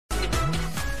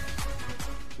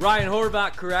Ryan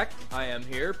Horbach, correct. I am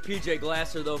here. PJ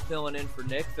Glasser, though, filling in for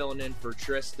Nick, filling in for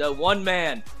Trista. One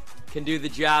man can do the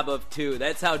job of two.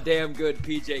 That's how damn good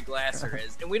PJ Glasser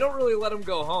is. And we don't really let him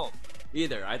go home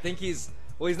either. I think he's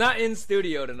not in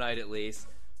studio tonight at least,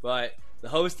 but the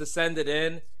host ascended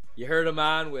in. You heard him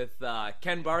on with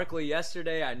Ken Barkley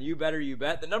yesterday on You Better You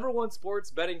Bet, the #1 sports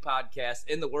betting podcast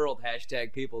in the world,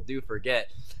 hashtag people do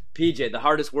forget. PJ, the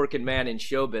hardest working man in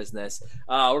show business.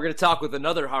 We're going to talk with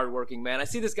another hardworking man. I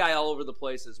see this guy all over the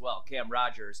place as well, Cam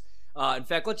Rogers. In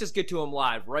fact, let's just get to him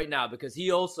live right now because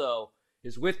he also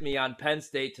is with me on Penn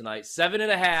State tonight.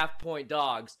 7.5-point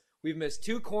dogs. We've missed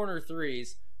 2 corner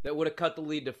threes that would have cut the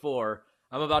lead to 4.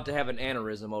 I'm about to have an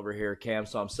aneurysm over here, Cam,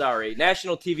 so I'm sorry.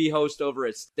 National TV host over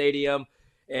at Stadium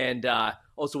and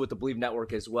also with the Believe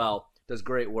Network as well. Does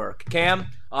great work. Cam,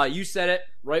 you said it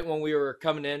right when we were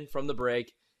coming in from the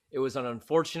break. It was an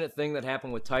unfortunate thing that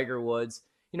happened with Tiger Woods.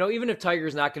 You know, even if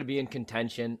Tiger's not going to be in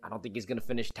contention, I don't think he's going to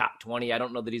finish top 20. I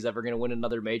don't know that he's ever going to win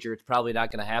another major. It's probably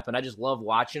not going to happen. I just love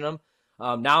watching him.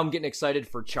 Now I'm getting excited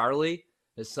for Charlie,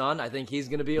 his son. I think he's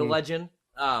going to be a legend.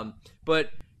 But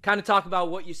kind of talk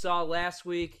about what you saw last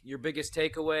week. Your biggest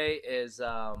takeaway is,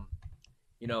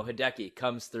 Hideki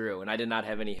comes through, and I did not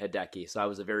have any Hideki, so I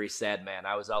was a very sad man.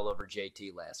 I was all over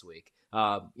JT last week.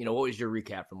 What was your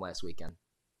recap from last weekend?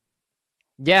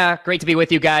 Yeah, great to be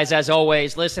with you guys as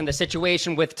always. Listen, the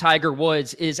situation with Tiger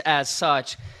Woods is as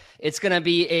such. It's going to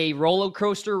be a roller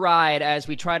coaster ride as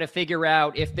we try to figure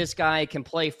out if this guy can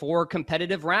play 4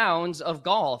 competitive rounds of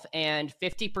golf. And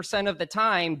 50% of the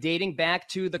time, dating back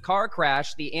to the car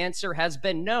crash, the answer has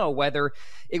been no, whether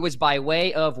it was by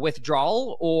way of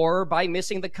withdrawal or by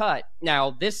missing the cut.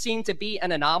 Now, this seemed to be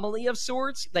an anomaly of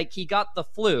sorts, like he got the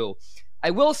flu. I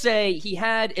will say he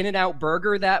had In-N-Out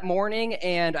Burger that morning,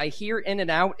 and I hear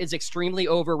In-N-Out is extremely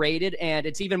overrated, and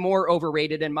it's even more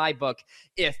overrated in my book.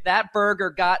 If that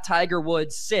burger got Tiger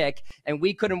Woods sick, and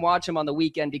we couldn't watch him on the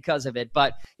weekend because of it,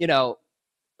 but,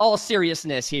 all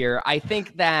seriousness here, I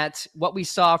think that what we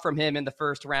saw from him in the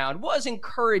first round was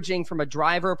encouraging from a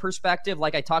driver perspective,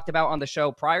 like I talked about on the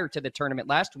show prior to the tournament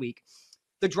last week.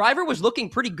 The driver was looking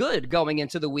pretty good going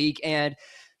into the week, and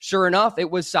sure enough,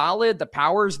 it was solid. The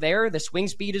power's there. The swing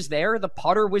speed is there. The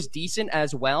putter was decent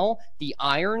as well. The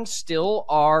irons still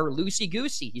are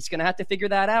loosey-goosey. He's going to have to figure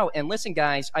that out. And listen,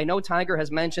 guys, I know Tiger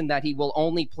has mentioned that he will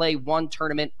only play 1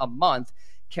 tournament a month.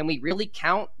 Can we really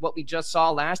count what we just saw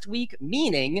last week?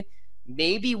 Meaning,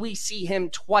 maybe we see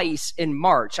him twice in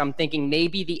March. I'm thinking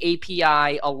maybe the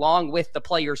API along with the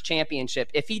Players' Championship.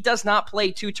 If he does not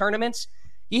play 2 tournaments,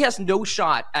 he has no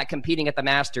shot at competing at the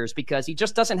Masters because he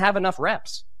just doesn't have enough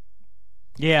reps.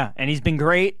 Yeah, and he's been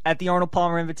great at the Arnold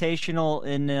Palmer Invitational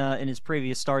in his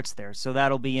previous starts there, so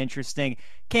that'll be interesting.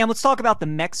 Cam, let's talk about the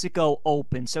Mexico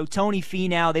Open. So Tony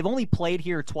Finau, they've only played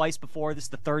here twice before. This is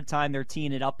the 3rd time they're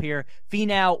teeing it up here.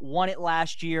 Finau won it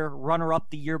last year,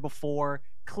 runner-up the year before,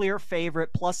 clear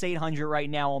favorite, plus 800 right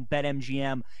now on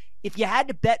BetMGM. If you had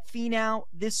to bet Finau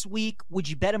this week, would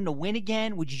you bet him to win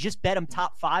again? Would you just bet him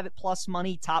top 5 at plus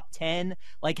money, top 10?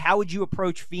 Like, how would you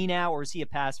approach Finau, or is he a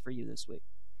pass for you this week?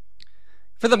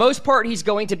 For the most part, he's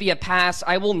going to be a pass.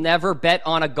 I will never bet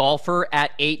on a golfer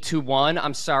at 8-1.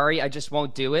 I'm sorry, I just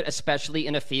won't do it, especially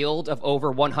in a field of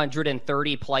over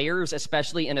 130 players,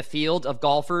 especially in a field of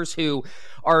golfers who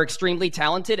are extremely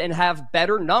talented and have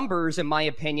better numbers, in my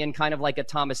opinion, kind of like a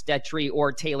Thomas Detry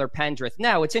or Taylor Pendrith.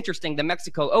 Now, it's interesting, the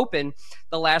Mexico Open,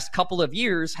 the last couple of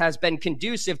years, has been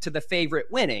conducive to the favorite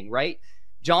winning, right?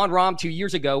 Jon Rahm 2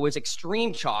 years ago was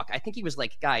extreme chalk. I think he was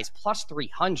plus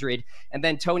 300. And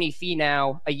then Tony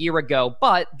Finau a year ago.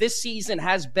 But this season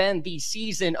has been the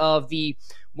season of the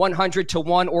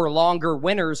 100-1 or longer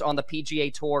winners on the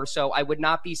PGA Tour. So I would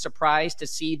not be surprised to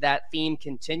see that theme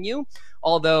continue.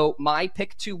 Although my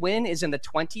pick to win is in the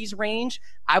 20s range,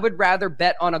 I would rather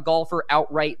bet on a golfer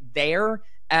outright there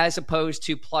as opposed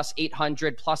to plus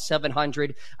 800, plus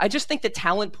 700. I just think the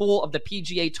talent pool of the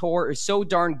PGA Tour is so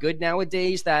darn good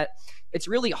nowadays that it's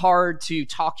really hard to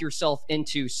talk yourself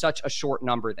into such a short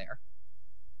number there.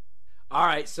 All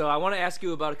right, so I want to ask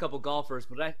you about a couple golfers,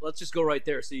 but let's just go right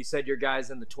there. So you said your guys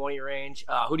in the 20 range.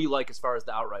 Who do you like as far as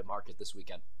the outright market this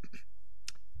weekend?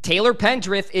 Taylor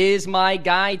Pendrith is my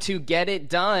guy to get it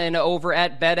done over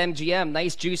at BetMGM.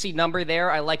 Nice juicy number there.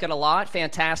 I like it a lot.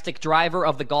 Fantastic driver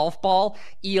of the golf ball.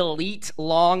 Elite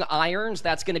long irons.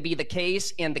 That's going to be the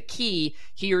case and the key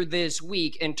here this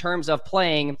week in terms of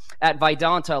playing at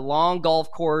Vidanta. Long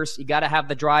golf course. You got to have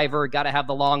the driver. Got to have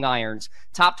the long irons.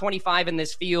 Top 25 in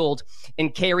this field in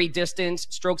carry distance.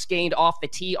 Strokes gained off the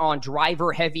tee on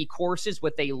driver heavy courses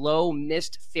with a low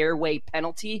missed fairway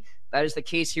penalty. That is the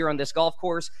case here on this golf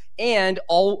course, and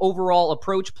all overall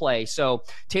approach play. So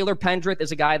Taylor Pendrith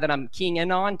is a guy that I'm keying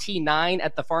in on, T9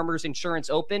 at the Farmers Insurance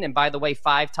Open. And by the way,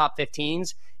 5 top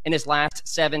 15s in his last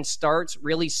 7 starts.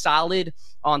 Really solid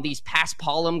on these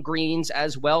paspalum greens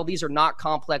as well. These are not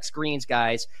complex greens,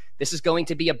 guys. This is going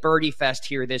to be a birdie fest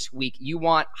here this week. You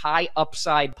want high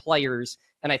upside players,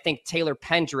 and I think Taylor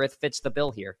Pendrith fits the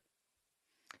bill here.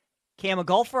 Cam, a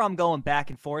golfer I'm going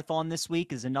back and forth on this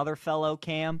week is another fellow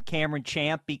Cameron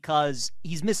Champ, because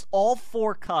he's missed all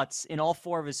 4 cuts in all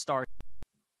 4 of his starts.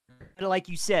 Like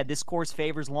you said, this course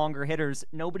favors longer hitters.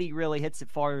 Nobody really hits it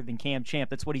farther than Cam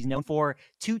Champ. That's what he's known for.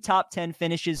 2 top 10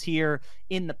 finishes here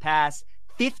in the past.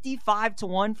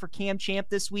 55-1 for Cam Champ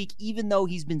this week, even though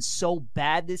he's been so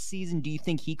bad this season. Do you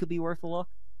think he could be worth a look?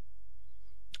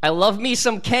 I love me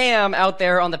some Cam out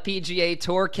there on the PGA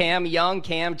Tour. Cam Young,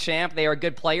 Cam Champ, they are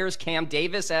good players. Cam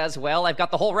Davis as well. I've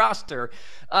got the whole roster.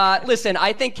 Listen,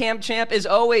 I think Cam Champ is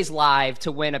always live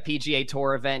to win a PGA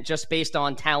Tour event just based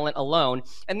on talent alone.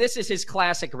 And this is his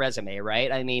classic resume,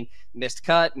 right? I mean, missed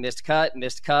cut,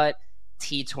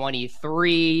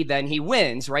 T23, then he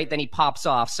wins, right? Then he pops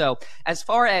off. So as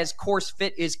far as course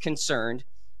fit is concerned,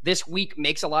 this week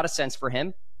makes a lot of sense for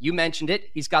him. You mentioned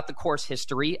it. He's got the course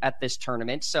history at this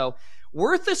tournament. So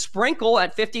worth a sprinkle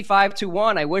at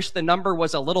 55-1. I wish the number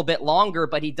was a little bit longer,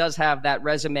 but he does have that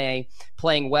resume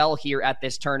playing well here at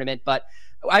this tournament. But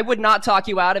I would not talk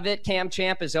you out of it. Cam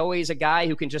Champ is always a guy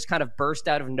who can just kind of burst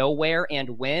out of nowhere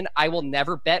and win. I will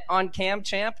never bet on Cam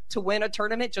Champ to win a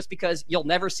tournament just because you'll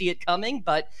never see it coming.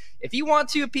 But if you want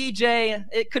to, PJ,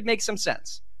 it could make some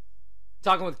sense.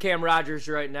 Talking with Cam Rogers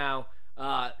right now.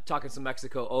 Talking some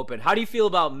Mexico Open. How do you feel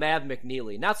about Mav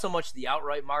McNeely? Not so much the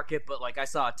outright market, but like I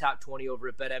saw a top 20 over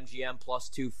at BetMGM plus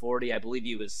 240. I believe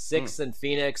he was 6th in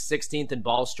Phoenix, 16th in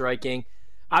ball striking.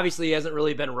 Obviously, he hasn't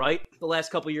really been right the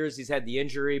last couple years. He's had the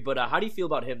injury, but how do you feel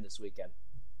about him this weekend?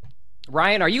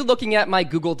 Ryan, are you looking at my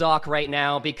Google Doc right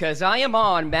now? Because I am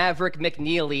on Maverick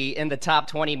McNeely in the top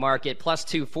 20 market, plus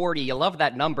 240. You love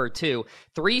that number, too.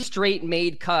 3 straight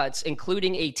made cuts,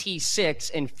 including a T6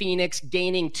 in Phoenix,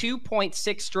 gaining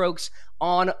 2.6 strokes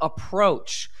on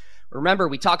approach. Remember,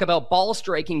 we talk about ball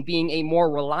striking being a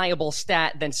more reliable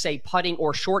stat than, say, putting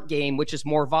or short game, which is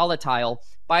more volatile.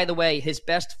 By the way, his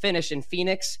best finish in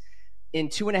Phoenix in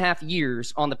 2.5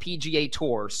 years on the PGA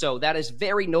Tour. So that is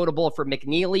very notable for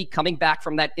McNeely coming back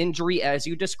from that injury, as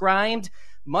you described,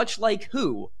 much like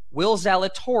who? Will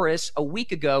Zalatoris a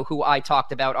week ago, who I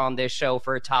talked about on this show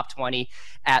for a top 20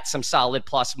 at some solid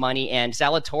plus money. And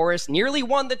Zalatoris nearly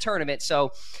won the tournament.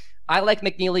 So I like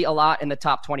McNeely a lot in the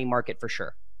top 20 market for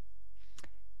sure.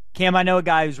 Cam, I know a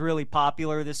guy who's really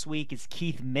popular this week is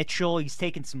Keith Mitchell. He's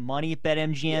taken some money at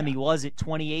BetMGM. Yeah. He was at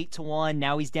 28-1.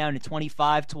 Now he's down to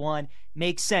 25-1.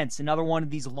 Makes sense. Another one of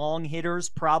these long hitters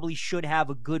probably should have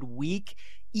a good week.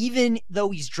 Even though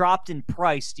he's dropped in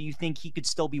price, do you think he could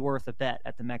still be worth a bet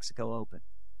at the Mexico Open?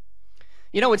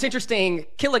 You know, it's interesting.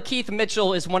 Killer Keith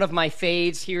Mitchell is one of my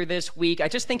fades here this week. I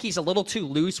just think he's a little too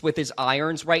loose with his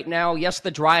irons right now. Yes,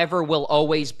 the driver will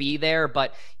always be there,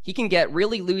 but he can get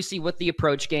really loosey with the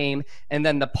approach game, and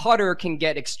then the putter can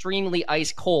get extremely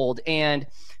ice cold. And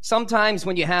sometimes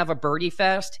when you have a birdie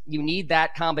fest, you need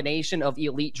that combination of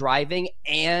elite driving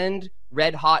and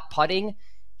red hot putting.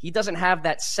 He doesn't have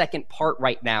that second part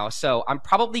right now. So I'm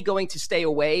probably going to stay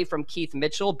away from Keith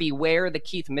Mitchell. Beware the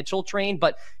Keith Mitchell train,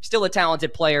 but still a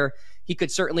talented player. He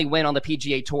could certainly win on the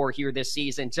PGA Tour here this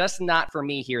season, just not for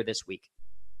me here this week.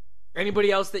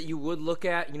 Anybody else that you would look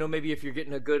at, maybe if you're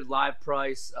getting a good live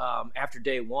price after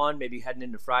day one, maybe heading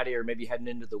into Friday or maybe heading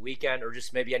into the weekend, or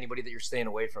just maybe anybody that you're staying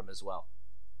away from as well?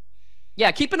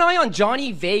 Yeah, keep an eye on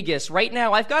Johnny Vegas. Right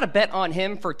now, I've got a bet on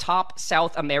him for top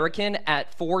South American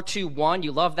at 4-1.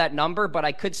 You love that number, but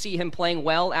I could see him playing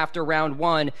well after round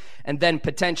 1 and then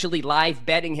potentially live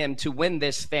betting him to win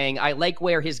this thing. I like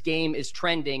where his game is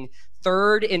trending.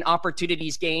 3rd in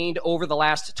opportunities gained over the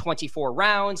last 24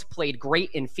 rounds, played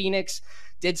great in Phoenix,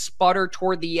 did sputter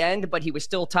toward the end, but he was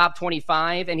still top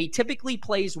 25, and he typically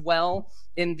plays well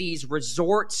in these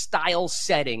resort-style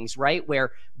settings, right,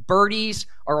 where birdies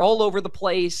are all over the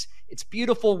place. It's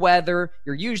beautiful weather.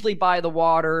 You're usually by the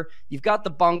water. You've got the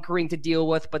bunkering to deal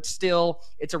with, but still,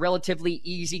 it's a relatively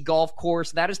easy golf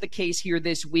course. That is the case here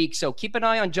this week, so keep an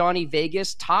eye on Johnny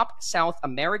Vegas, top South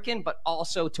American, but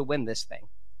also to win this thing.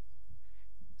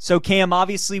 So, Cam,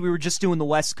 obviously we were just doing the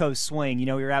West Coast swing. We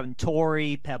were having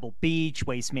Torrey, Pebble Beach,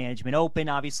 Waste Management Open,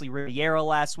 obviously Riviera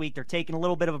last week. They're taking a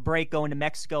little bit of a break going to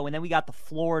Mexico, and then we got the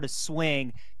Florida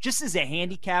swing. Just as a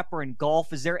handicapper in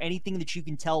golf, is there anything that you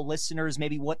can tell listeners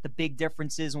maybe what the big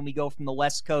difference is when we go from the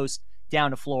West Coast down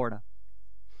to Florida?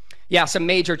 Yeah, some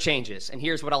major changes. And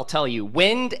here's what I'll tell you.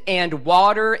 Wind and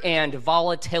water and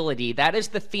volatility. That is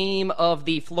the theme of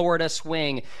the Florida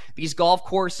swing. These golf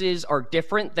courses are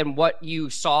different than what you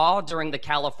saw during the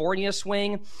California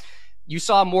swing. You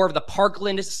saw more of the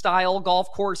Parkland-style golf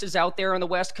courses out there on the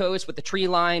West Coast with the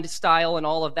tree-lined style and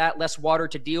all of that, less water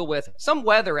to deal with. Some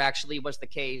weather actually was the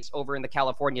case over in the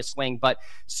California swing, but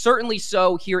certainly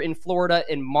so here in Florida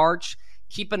in March.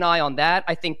 Keep an eye on that.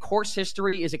 I think course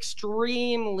history is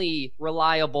extremely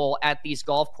reliable at these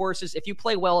golf courses. If you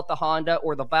play well at the Honda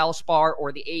or the Valspar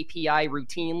or the API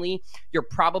routinely, you're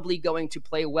probably going to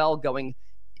play well going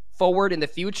forward in the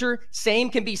future. Same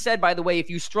can be said, by the way, if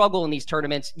you struggle in these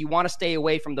tournaments, you want to stay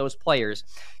away from those players.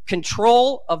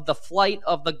 Control of the flight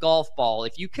of the golf ball.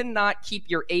 If you cannot keep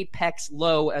your apex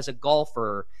low as a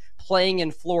golfer, playing in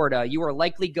Florida, you are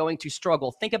likely going to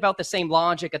struggle. Think about the same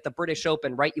logic at the British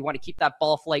Open, right? You want to keep that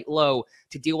ball flight low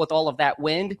to deal with all of that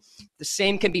wind. The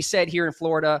same can be said here in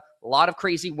Florida. A lot of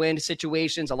crazy wind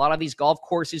situations. A lot of these golf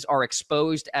courses are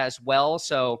exposed as well.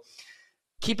 So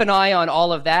keep an eye on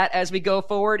all of that as we go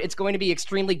forward. It's going to be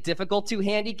extremely difficult to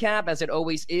handicap, as it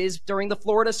always is during the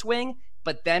Florida swing.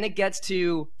 But then it gets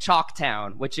to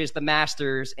Chalktown, which is the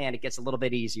Masters, and it gets a little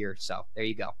bit easier. So there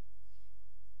you go.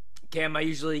 Cam, I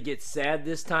usually get sad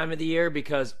this time of the year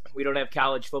because we don't have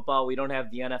college football. We don't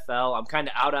have the NFL. I'm kind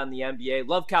of out on the NBA.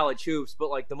 Love college hoops, but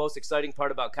like the most exciting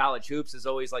part about college hoops is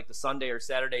always like the Sunday or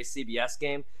Saturday CBS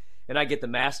game, and I get the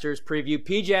Masters preview.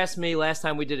 PJ asked me last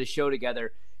time we did a show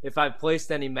together if I've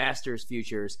placed any Masters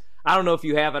futures. I don't know if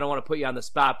you have. I don't want to put you on the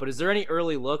spot, but is there any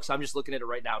early looks? I'm just looking at it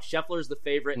right now. Scheffler's the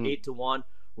favorite, 8-1.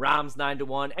 Rahm's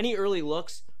 9-1. Any early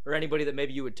looks or anybody that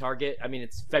maybe you would target? I mean,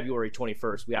 it's February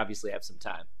 21st. We obviously have some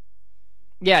time.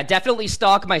 Yeah, definitely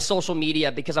stalk my social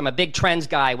media because I'm a big trends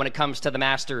guy when it comes to the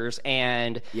Masters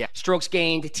and strokes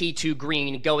gained T2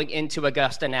 green going into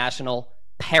Augusta National,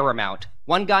 paramount.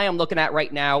 One guy I'm looking at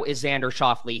right now is Xander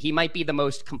Schauffele. He might be the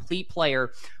most complete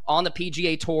player on the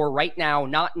PGA Tour right now,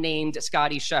 not named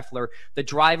Scottie Scheffler. The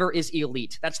driver is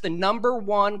elite. That's the number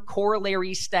one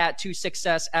corollary stat to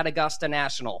success at Augusta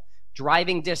National.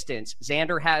 Driving distance.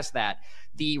 Xander has that.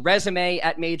 The resume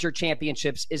at major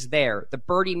championships is there. The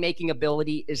birdie making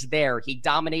ability is there. He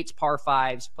dominates par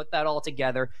fives. Put that all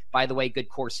together. By the way, good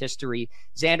course history.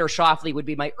 Xander Schauffele would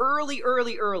be my early,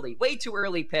 way too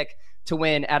early pick to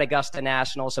win at Augusta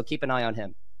National. So keep an eye on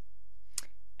him.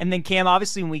 And then, Cam,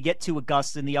 obviously when we get to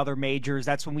Augusta and the other majors,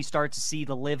 that's when we start to see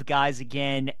the live guys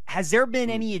again. Has there been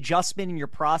any adjustment in your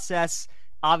process?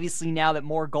 Obviously, now that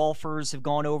more golfers have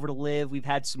gone over to live, we've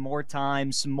had some more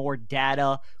time, some more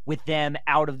data with them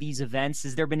out of these events.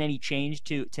 Has there been any change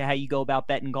to how you go about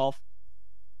betting golf?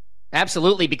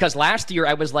 Absolutely, because last year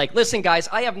I was like, listen, guys,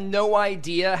 I have no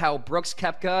idea how Brooks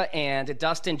Koepka and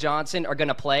Dustin Johnson are going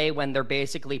to play when they're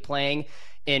basically playing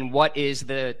in what is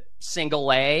the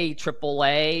single A, triple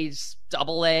A,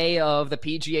 double A of the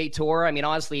PGA Tour. I mean,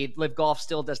 honestly, live golf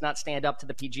still does not stand up to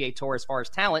the PGA Tour as far as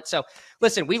talent. So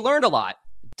listen, we learned a lot.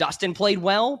 Dustin played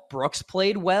well. Brooks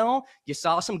played well. You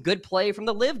saw some good play from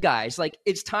the live guys. Like,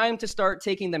 it's time to start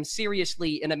taking them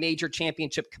seriously in a major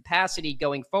championship capacity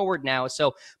going forward now.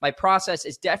 So my process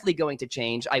is definitely going to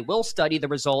change. I will study the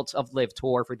results of live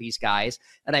tour for these guys,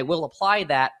 and I will apply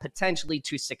that potentially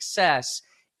to success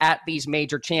at these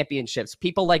major championships.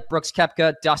 People like Brooks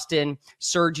Koepka, Dustin,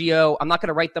 Sergio, I'm not going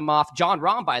to write them off. John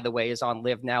Rahm, by the way, is on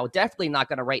live now. Definitely not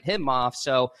going to write him off.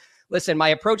 So listen, my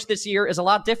approach this year is a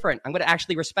lot different. I'm going to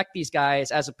actually respect these guys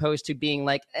as opposed to being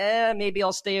like, maybe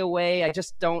I'll stay away. I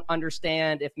just don't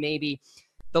understand if maybe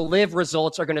the live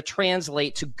results are going to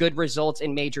translate to good results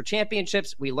in major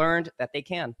championships. We learned that they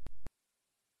can.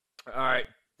 All right.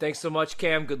 Thanks so much,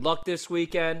 Cam. Good luck this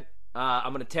weekend.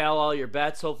 I'm going to tail all your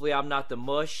bets. Hopefully I'm not the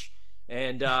mush.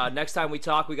 And next time we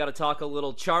talk, we got to talk a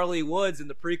little Charlie Woods in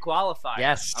the pre-qualifier.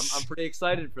 Yes. I'm pretty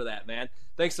excited for that, man.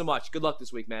 Thanks so much. Good luck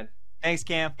this week, man. Thanks,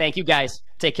 Cam. Thank you, guys.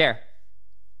 Take care.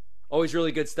 Always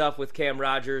really good stuff with Cam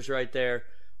Rogers right there,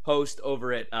 host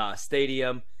over at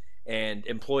Stadium and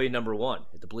employee number one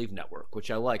at the Believe Network,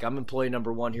 which I like. I'm employee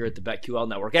number one here at the BetQL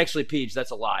Network. Actually, Peach, that's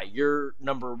a lie. You're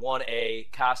number 1A,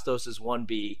 Costos is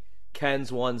 1B, Ken's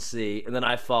 1C, and then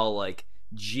I fall like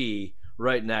G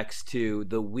right next to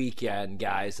the weekend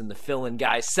guys and the fill-in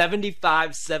guys.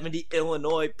 75-70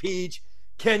 Illinois. Peach,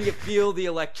 can you feel the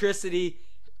electricity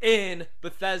in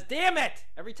Bethesda? Damn it!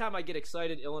 Every time I get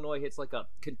excited, Illinois hits like a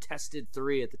contested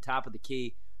three at the top of the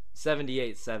key.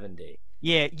 78-70.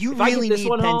 Yeah, you really need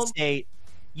Penn State.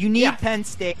 You need Penn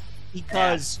State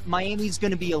because Miami's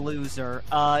going to be a loser.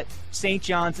 St.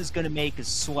 John's is going to make us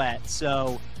sweat.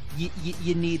 So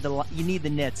you need the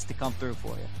Nits to come through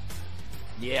for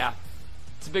you. Yeah.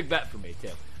 It's a big bet for me, too.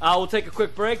 We'll take a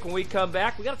quick break. When we come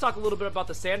back, we got to talk a little bit about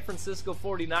the San Francisco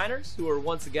 49ers, who are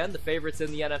once again the favorites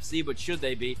in the NFC, but should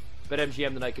they be?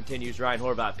 BetMGM tonight continues. Ryan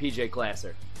Horvath, PJ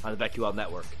Glasser on the BetQL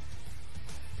Network.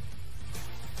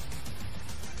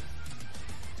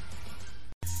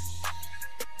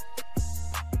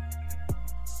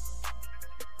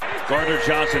 Gardner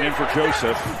Johnson in for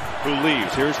Joseph, who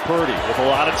leaves. Here's Purdy with a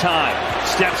lot of time.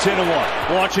 Steps into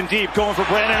one. Launching deep, going for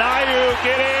Brandon Ayuk.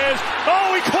 It is.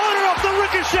 Oh, he caught it off the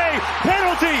ricochet.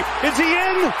 Penalty. Is he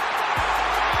in?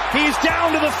 He's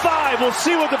down to the 5. We'll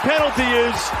see what the penalty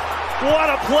is. What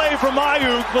a play from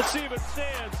Ayuk. Let's see if it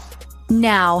stands.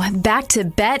 Now, back to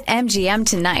BetMGM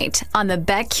tonight on the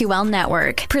BetQL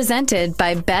Network. Presented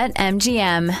by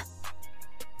BetMGM.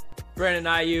 Brandon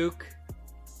Ayuk.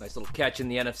 Nice little catch in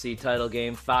the NFC title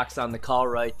game. Fox on the call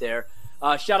right there.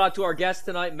 Shout out to our guests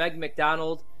tonight, Meg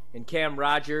McDonald and Cam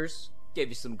Rogers. Gave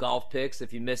you some golf picks.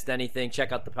 If you missed anything,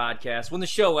 check out the podcast when the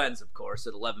show ends, of course,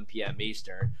 at 11 p.m.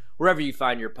 Eastern, wherever you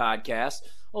find your podcast.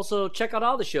 Also, check out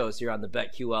all the shows here on the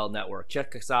BetQL Network.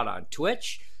 Check us out on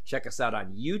Twitch. Check us out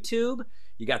on YouTube.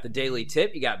 You got the Daily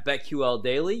Tip. You got BetQL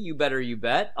Daily. You Better You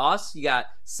Bet. Us. You got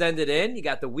Send It In. You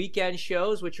got the weekend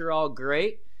shows, which are all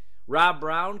great. Rob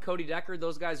Brown, Cody Decker,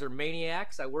 those guys are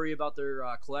maniacs. I worry about their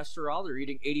cholesterol. They're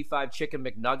eating 85 chicken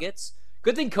McNuggets.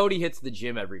 Good thing Cody hits the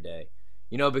gym every day,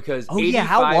 because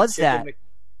how was that?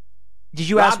 Did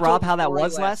you ask Rob how that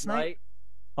was last night?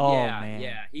 Oh, yeah, man.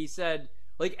 Yeah. He said,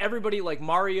 everybody,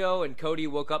 Mario and Cody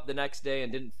woke up the next day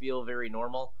and didn't feel very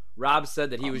normal. Rob said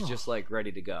that he was just,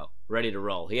 ready to go, ready to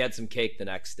roll. He had some cake the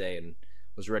next day and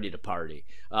was ready to party.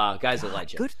 Guy's a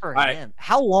legend. Good for him. Right.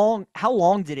 How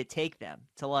long did it take them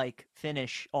to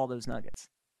finish all those nuggets?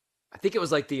 I think it was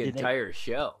the entire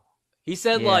show. He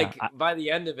said by the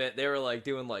end of it they were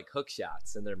doing hook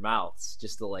shots in their mouths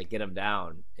just to get them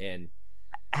down. And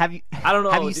I don't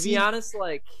know, to be honest,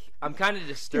 I'm kind of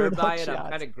disturbed by it.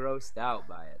 I'm kind of grossed out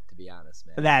by it, to be honest,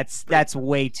 man. That's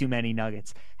way too many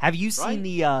nuggets. Have you seen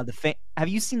have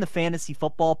you seen the fantasy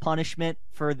football punishment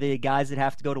for the guys that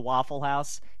have to go to Waffle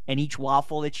House, and each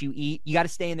waffle that you eat, you got to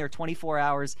stay in there 24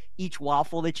 hours. Each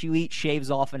waffle that you eat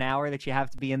shaves off an hour that you have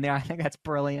to be in there. I think that's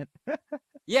brilliant.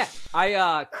 Yeah,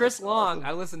 Chris Long,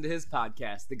 I listened to his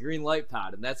podcast, the Green Light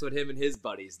Pod, and that's what him and his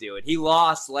buddies do. And he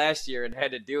lost last year and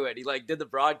had to do it. He did the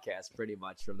broadcast pretty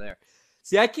much from there.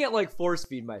 See, I can't force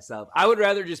feed myself. I would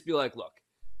rather just be look,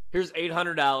 here's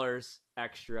 $800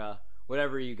 extra,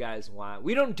 whatever you guys want.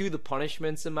 We don't do the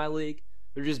punishments in my league.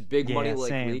 They're just big money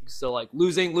leagues. So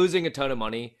losing a ton of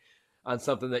money on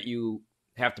something that you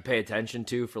have to pay attention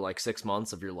to for 6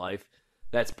 months of your life,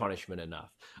 that's punishment enough.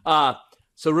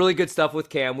 So really good stuff with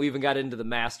Cam. We even got into the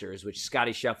Masters, which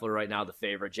Scotty Scheffler right now the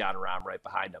favorite, John Rahm right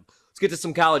behind him. Let's get to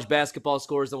some college basketball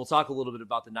scores, then we'll talk a little bit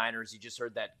about the Niners. You just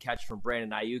heard that catch from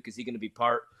Brandon Ayuk. Is he going to be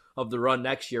part of the run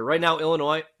next year? Right now,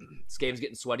 Illinois, this game's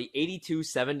getting sweaty,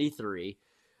 82-73.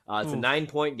 It's a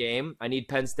 9-point game. I need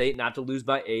Penn State not to lose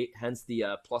by 8, hence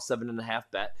the plus 7.5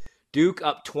 bet. Duke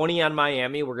up 20 on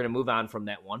Miami. We're going to move on from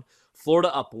that one.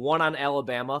 Florida up 1 on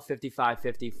Alabama,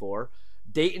 55-54.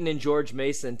 Dayton and George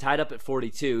Mason tied up at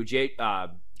 42.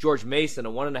 George Mason,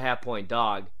 a 1.5-point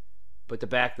dog. But to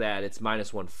back that, it's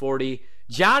minus 140.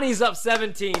 Johnny's up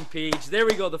 17, Peach. There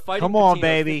we go. The Fighting Come on,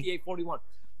 baby. 58-41.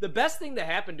 The best thing that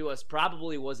happened to us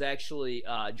probably was actually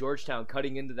Georgetown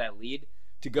cutting into that lead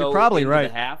to go You're probably into right.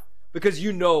 the half. Because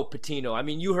Patino. I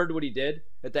mean, you heard what he did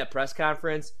at that press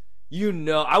conference.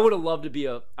 I would have loved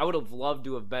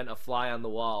to have been a fly on the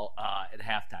wall at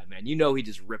halftime, man. He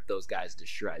just ripped those guys to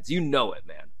shreds. You know it,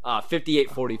 man.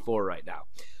 58-44 right now.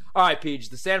 All right, Peach,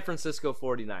 the San Francisco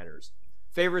 49ers.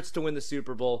 Favorites to win the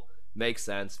Super Bowl, makes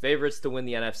sense. Favorites to win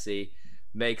the NFC,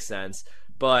 makes sense.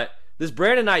 But this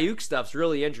Brandon Ayuk stuff's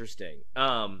really interesting.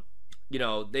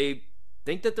 They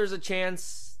think that there's a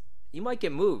chance he might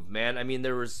get moved, man. I mean,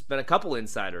 there's been a couple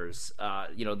insiders,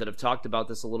 that have talked about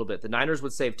this a little bit. The Niners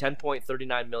would save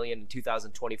 $10.39 million in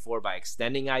 2024 by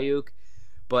extending Ayuk,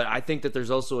 but I think that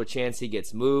there's also a chance he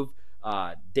gets moved.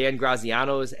 Dan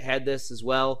Graziano has had this as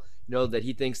well, that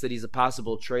he thinks that he's a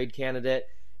possible trade candidate.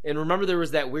 And remember, there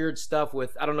was that weird stuff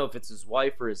with, I don't know if it's his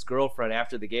wife or his girlfriend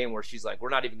after the game, where she's like, we're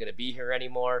not even going to be here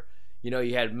anymore.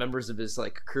 You had members of his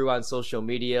crew on social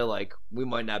media we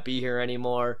might not be here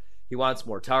anymore. He wants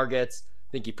more targets.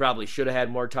 I think he probably should have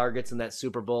had more targets in that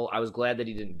Super Bowl. I was glad that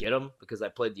he didn't get them because I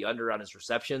played the under on his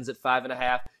receptions at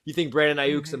 5.5. You think Brandon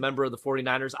Ayuk's a member of the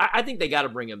 49ers? I think they got to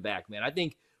bring him back, man. I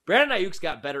think Brandon Ayuk's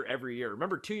got better every year.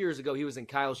 Remember 2 years ago, he was in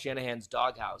Kyle Shanahan's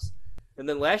doghouse. And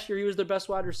then last year, he was their best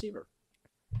wide receiver.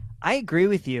 I agree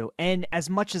with you. And as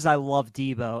much as I love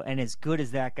Debo and as good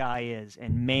as that guy is,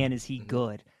 and man, is he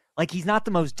good, Like, he's not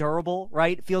the most durable,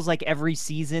 right? It feels like every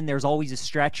season there's always a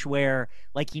stretch where,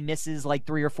 like, he misses, like,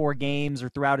 3 or 4 games, or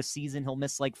throughout a season he'll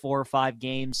miss, like, 4 or 5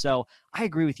 games. So I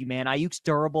agree with you, man. Ayuk's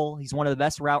durable. He's one of the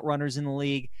best route runners in the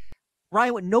league.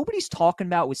 Ryan, what nobody's talking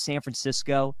about with San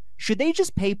Francisco, should they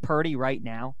just pay Purdy right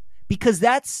now? Because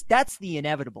that's the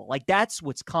inevitable. Like, that's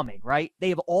what's coming, right? They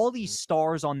have all these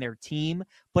stars on their team,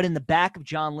 but in the back of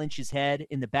John Lynch's head,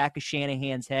 in the back of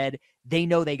Shanahan's head, they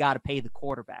know they got to pay the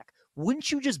quarterback.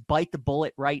 Wouldn't you just bite the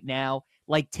bullet right now?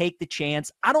 Like, take the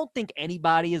chance? I don't think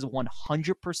anybody is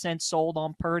 100% sold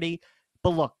on Purdy, but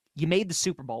look, you made the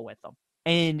Super Bowl with them,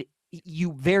 and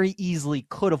you very easily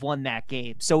could have won that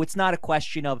game. So it's not a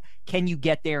question of can you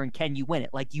get there and can you win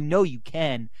it? Like, you know you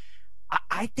can.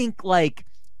 I think, like,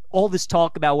 all this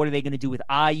talk about what are they going to do with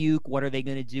Ayuk, what are they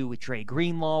going to do with Dre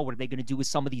Greenlaw, what are they going to do with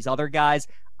some of these other guys,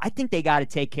 I think they got to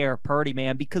take care of Purdy,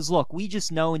 man, because, look, we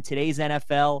just know in today's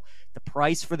NFL, the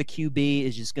price for the QB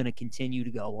is just going to continue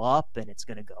to go up, and it's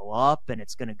going to go up, and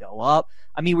it's going to go up.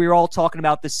 I mean, we were all talking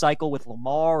about this cycle with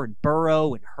Lamar and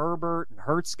Burrow and Herbert, and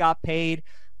Hurts got paid.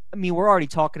 I mean, we're already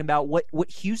talking about what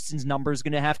Houston's number is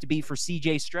going to have to be for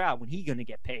C.J. Stroud when he's going to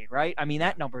get paid, right? I mean,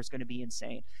 that number is going to be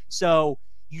insane. So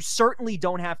you certainly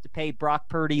don't have to pay Brock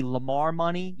Purdy Lamar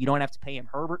money. You don't have to pay him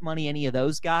Herbert money, any of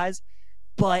those guys.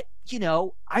 But, you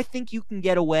know, I think you can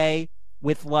get away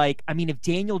with, like, I mean, if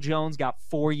Daniel Jones got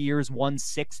 4 years,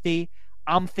 160,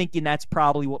 I'm thinking that's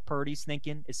probably what Purdy's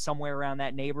thinking, is somewhere around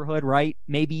that neighborhood, right?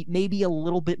 Maybe a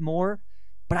little bit more.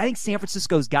 But I think San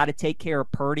Francisco's got to take care of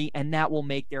Purdy, and that will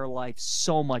make their life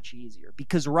so much easier.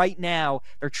 Because right now,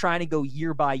 they're trying to go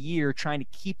year by year, trying to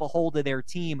keep a hold of their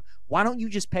team. Why don't you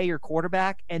just pay your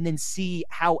quarterback and then see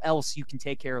how else you can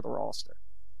take care of the roster?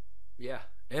 Yeah.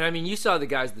 And, I mean, you saw the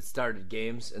guys that started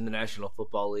games in the National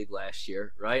Football League last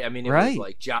year, right? I mean, it was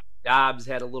like Josh Dobbs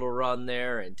had a little run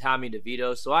there and Tommy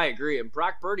DeVito. So I agree. And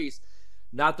Brock Purdy's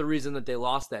not the reason that they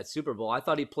lost that Super Bowl. I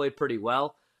thought he played pretty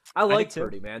well. I like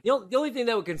Purdy, man. The only thing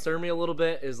that would concern me a little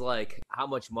bit is, like, how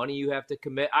much money you have to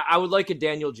commit. I would like a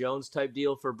Daniel Jones type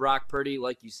deal for Brock Purdy,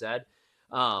 like you said.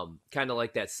 Kind of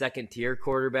like that second-tier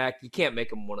quarterback. You can't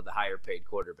make him one of the higher-paid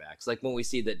quarterbacks. Like when we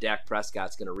see that Dak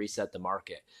Prescott's going to reset the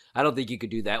market. I don't think you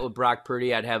could do that with Brock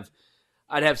Purdy. I'd have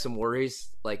some worries,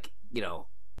 like, you know,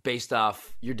 based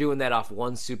off – you're doing that off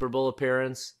one Super Bowl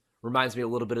appearance. Reminds me a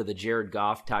little bit of the Jared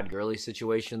Goff, Todd Gurley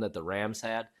situation that the Rams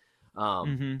had.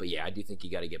 But yeah, I do think you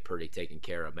got to get Purdy taken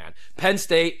care of, man. Penn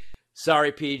State,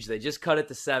 sorry, Peach, they just cut it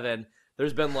to 7.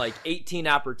 There's been like 18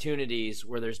 opportunities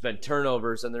where there's been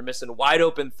turnovers and they're missing wide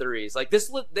open threes. Like this,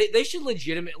 they should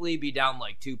legitimately be down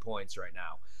like 2 points right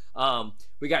now.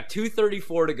 We got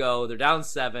 2:34 to go. They're down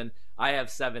 7. I have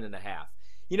 7.5.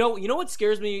 You know what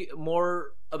scares me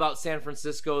more about San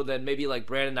Francisco than maybe like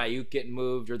Brandon Ayuk getting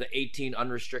moved or the 18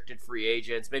 unrestricted free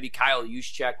agents, maybe Kyle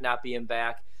Juszczyk not being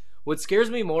back. What scares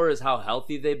me more is how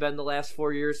healthy they've been the last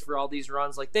 4 years for all these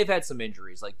runs. Like, they've had some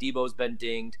injuries. Like, Debo's been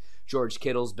dinged. George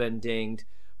Kittle's been dinged.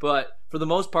 But for the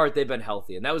most part, they've been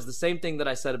healthy. And that was the same thing that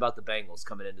I said about the Bengals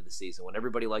coming into the season when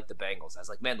everybody liked the Bengals. I was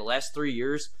like, man, the last 3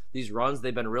 years, these runs,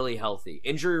 they've been really healthy.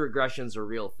 Injury regression's a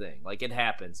real thing. Like, it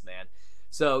happens, man.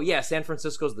 So, yeah, San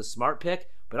Francisco's the smart pick,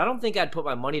 but I don't think I'd put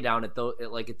my money down at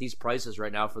these prices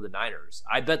right now for the Niners.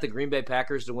 I bet the Green Bay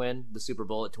Packers to win the Super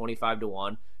Bowl at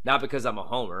 25-1, not because I'm a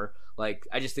homer. Like,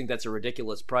 I just think that's a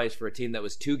ridiculous price for a team that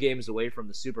was 2 games away from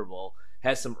the Super Bowl,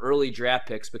 has some early draft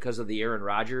picks because of the Aaron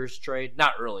Rodgers trade.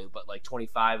 Not early, but like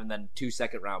 25 and then 2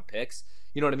 second-round picks.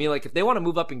 You know what I mean? Like, if they want to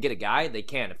move up and get a guy, they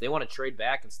can. If they want to trade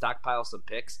back and stockpile some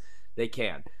picks, they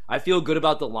can. I feel good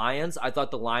about the Lions. I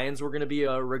thought the Lions were going to be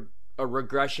a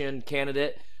regression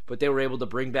candidate, but they were able to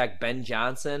bring back Ben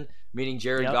Johnson, meaning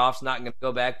Jared Goff's not going to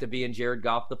go back to being Jared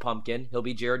Goff the pumpkin. He'll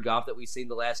be Jared Goff that we've seen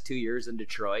the last 2 years in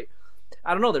Detroit.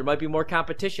 I don't know. There might be more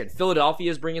competition.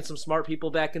 Philadelphia is bringing some smart people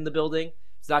back in the building.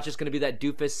 It's not just going to be that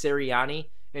doofus Sirianni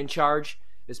in charge.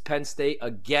 As Penn State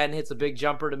again hits a big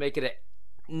jumper to make it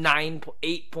a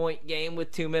 8-point game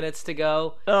with 2 minutes to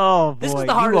go. Oh, boy. This is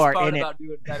the hardest part about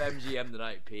doing BetMGM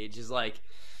tonight, Paige, is like,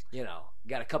 you know,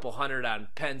 got a couple hundred on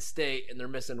Penn State, and they're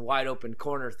missing wide open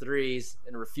corner threes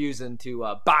and refusing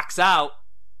to box out.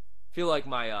 I feel like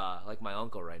my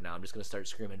uncle right now. I'm just gonna start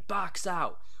screaming, "Box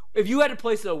out!" If you had to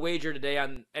place a wager today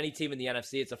on any team in the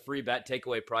NFC, it's a free bet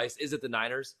takeaway price. Is it the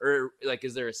Niners, or like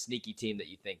is there a sneaky team that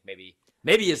you think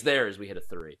maybe is there as we hit a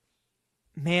 3?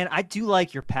 Man, I do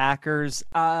like your Packers.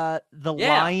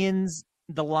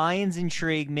 The Lions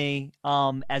intrigue me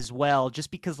as well,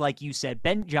 just because, like you said,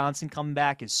 Ben Johnson coming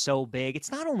back is so big.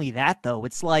 It's not only that, though.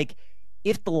 It's like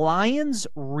if the Lions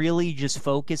really just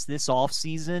focus this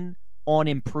offseason on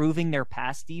improving their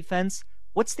pass defense,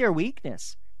 what's their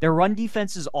weakness? Their run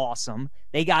defense is awesome.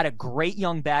 They got a great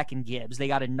young back in Gibbs. They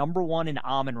got a number 1 in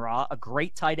Amon-Ra, a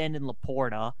great tight end in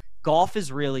Laporta. Goff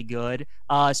is really good,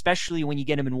 especially when you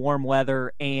get him in warm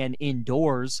weather and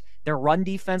indoors. Their run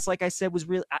defense, like I said, was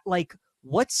really like,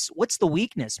 what's the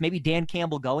weakness? Maybe Dan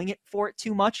Campbell going for it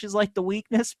too much is like the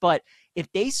weakness. But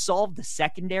if they solve the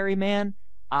secondary, man,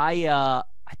 I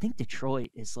think Detroit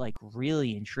is like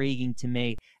really intriguing to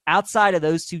me. Outside of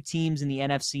those 2 teams in the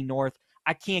NFC North,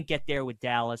 I can't get there with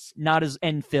Dallas,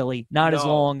 and Philly, as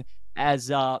long as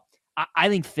I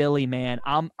think Philly, man,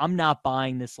 I'm not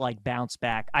buying this like bounce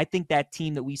back. I think that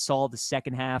team that we saw the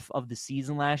second half of the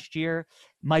season last year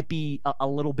might be a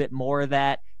little bit more of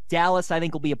that. Dallas, I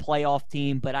think, will be a playoff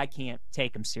team, but I can't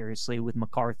take them seriously with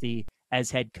McCarthy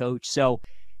as head coach. So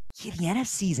yeah, the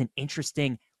NFC is an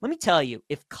interesting. Let me tell you,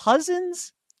 if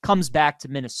Cousins comes back to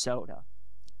Minnesota,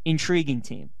 intriguing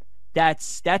team.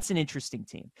 That's an interesting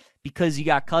team because you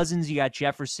got Cousins, you got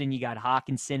Jefferson, you got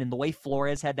Hawkinson, and the way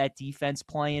Flores had that defense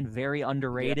playing, very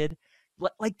underrated. Yeah.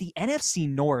 Like the NFC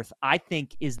North, I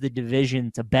think, is the division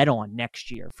to bet on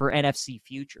next year for NFC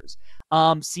futures.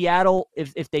 Seattle,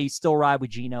 if they still ride with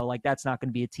Geno, like that's not going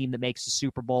to be a team that makes the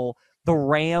Super Bowl. The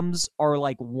Rams are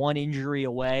like 1 injury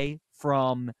away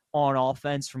from on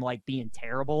offense from like being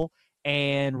terrible.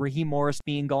 And Raheem Morris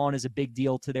being gone is a big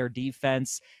deal to their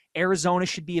defense. Arizona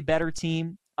should be a better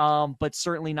team, but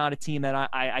certainly not a team that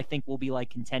I think will be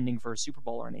like contending for a Super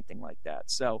Bowl or anything like that.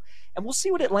 So, and we'll see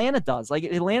what Atlanta does. Like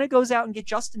if Atlanta goes out and get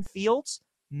Justin Fields,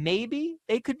 maybe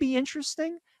they could be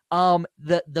interesting.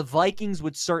 The Vikings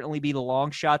would certainly be the long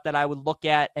shot that I would look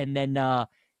at. And then,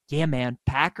 yeah, man,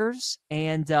 Packers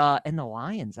and the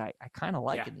Lions, I kind of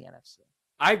like in the NFC.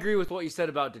 I agree with what you said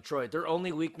about Detroit. Their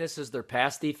only weakness is their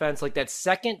pass defense. Like that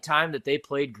second time that they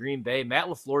played Green Bay, Matt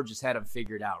LaFleur just had them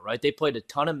figured out, right? They played a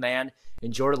ton of man,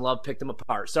 and Jordan Love picked them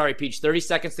apart. Sorry, Peach, 30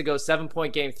 seconds to go,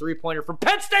 7-point game, 3-pointer from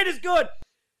Penn State is good.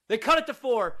 They cut it to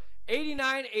 4,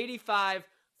 89-85,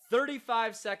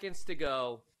 35 seconds to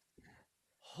go.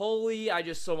 Holy, I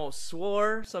just almost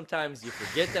swore. Sometimes you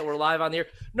forget that we're live on the air.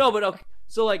 No, but okay.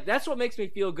 So, like, that's what makes me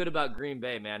feel good about Green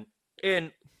Bay, man.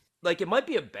 And like, it might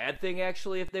be a bad thing,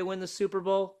 actually, if they win the Super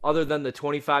Bowl, other than the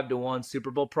 25-1 Super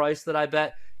Bowl price that I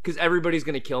bet, because everybody's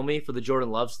going to kill me for the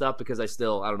Jordan Love stuff, because I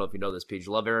don't know if you know this, Peach,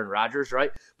 love Aaron Rodgers, right?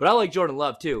 But I like Jordan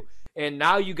Love, too. And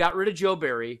now you got rid of Joe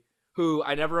Barry, who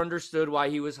I never understood why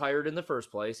he was hired in the first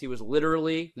place. He was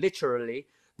literally,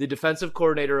 the defensive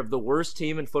coordinator of the worst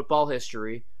team in football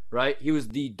history, right? He was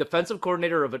the defensive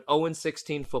coordinator of an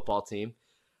 0-16 football team.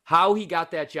 How he got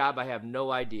that job, I have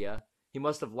no idea. He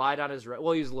must have lied on his he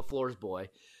was LaFleur's boy.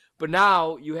 But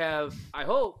now you have, I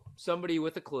hope, somebody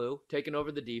with a clue taking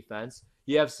over the defense.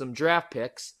 You have some draft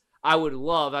picks. I've been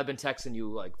texting you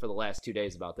like for the last 2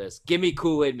 days about this. Give me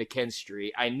Kool-Aid McKinstry.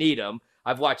 I need him.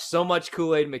 I've watched so much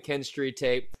Kool-Aid McKinstry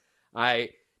tape.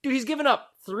 He's given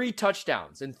up 3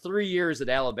 touchdowns in 3 years at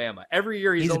Alabama. Every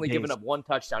year he's only given up 1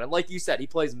 touchdown. And like you said, he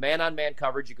plays man-on-man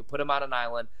coverage. You could put him on an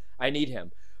island. I need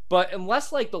him. But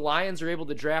unless, like, the Lions are able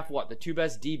to draft, the 2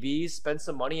 best DBs, spend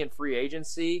some money in free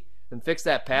agency, and fix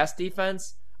that pass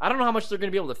defense, I don't know how much they're going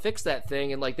to be able to fix that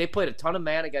thing. And, like, they played a ton of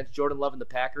man against Jordan Love and the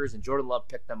Packers, and Jordan Love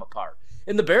picked them apart.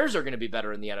 And the Bears are going to be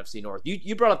better in the NFC North.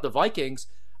 You brought up the Vikings.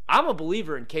 I'm a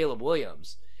believer in Caleb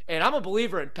Williams. And I'm a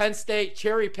believer in Penn State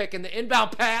cherry-picking the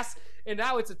inbound pass. And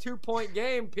now it's a 2-point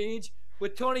game, Peach,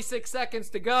 with 26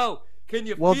 seconds to go. Can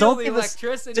you feel the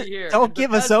electricity here? Don't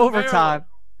give us overtime.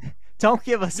 Don't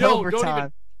give us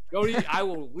overtime. I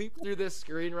will leap through this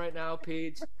screen right now,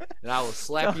 Paige, and I will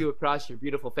slap you across your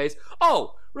beautiful face.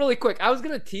 Oh, really quick. I was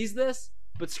going to tease this,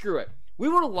 but screw it. We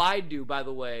were lied to, by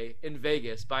the way, in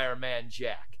Vegas by our man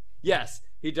Jack. Yes,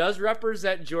 he does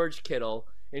represent George Kittle,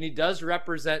 and he does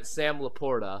represent Sam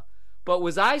Laporta. But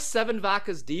was I 7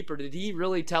 vodkas deep, or did he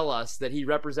really tell us that he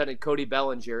represented Cody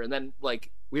Bellinger, and then,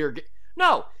 like, we were...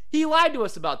 No, he lied to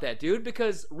us about that, dude,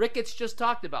 because Ricketts just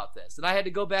talked about this, and I had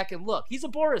to go back and look. He's a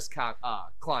Boris client.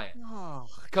 Oh,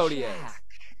 Cody Jack. is.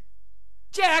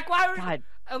 Jack, why would... God.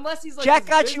 Unless he's like... Jack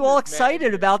got you all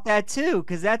excited about that, too,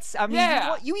 because that's... I mean,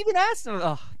 yeah. you even asked him...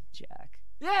 Oh, Jack.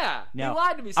 Yeah, no. He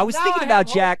lied to me. So I was thinking about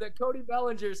Jack... that Cody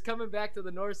Bellinger is coming back to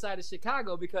the north side of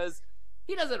Chicago because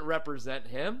he doesn't represent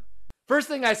him. First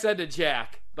thing I said to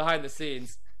Jack, behind the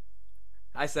scenes,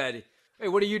 I said... Hey,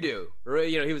 what do you do? Or,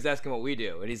 he was asking what we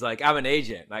do, and he's like, I'm an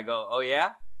agent. And I go, oh yeah?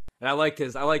 And I liked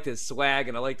his swag,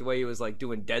 and I liked the way he was like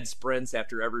doing dead sprints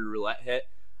after every roulette hit.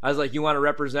 I was like, you want to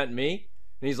represent me?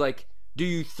 And he's like, do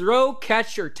you throw,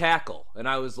 catch, or tackle? And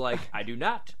I was like, I do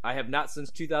not. I have not since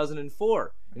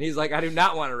 2004. And he's like, I do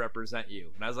not want to represent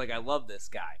you. And I was like, I love this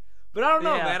guy. But I don't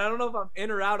know, Yeah. man. I don't know if I'm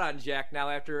in or out on Jack now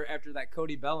after that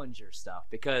Cody Bellinger stuff,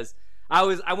 because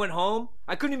I went home.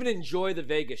 I couldn't even enjoy the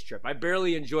Vegas trip. I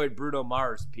barely enjoyed Bruno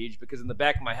Mars, Peach, because in the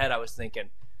back of my head I was thinking,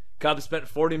 Cubs spent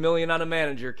 $40 million on a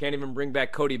manager, can't even bring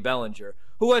back Cody Bellinger.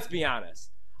 Who, let's be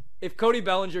honest, if Cody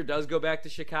Bellinger does go back to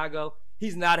Chicago,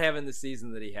 he's not having the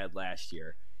season that he had last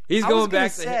year. He's going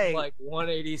back to hit like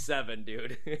 187,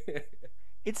 dude.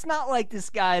 It's not like this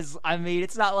guy's, I mean,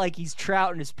 it's not like he's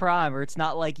Trout in his prime, or it's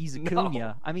not like he's Acuna.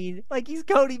 No. I mean, like, he's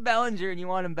Cody Bellinger and you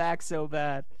want him back so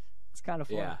bad. It's kind of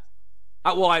fun. Yeah.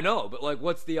 Well, I know, but like,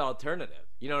 what's the alternative?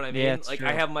 You know what I mean? Yeah, it's like, true.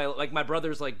 I have my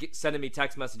brother's like sending me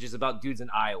text messages about dudes in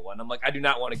Iowa, and I'm like, I do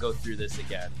not want to go through this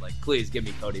again. Like, please give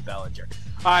me Cody Bellinger.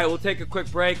 All right, we'll take a quick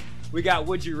break. We got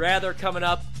Would You Rather coming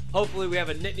up. Hopefully we have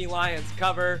a Nittany Lions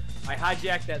cover. I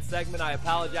hijacked that segment. I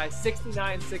apologize.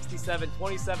 69-67,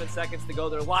 27 seconds to go.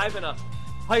 They're live in a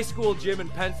high school gym in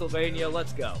Pennsylvania.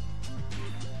 Let's go.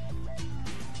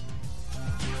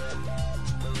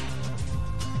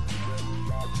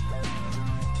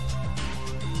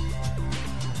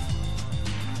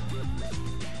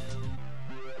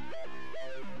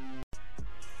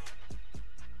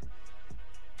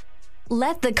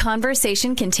 Let the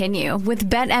conversation continue with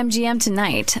BetMGM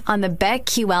tonight on the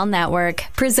BetQL network,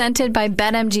 presented by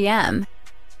BetMGM.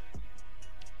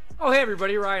 Oh, hey,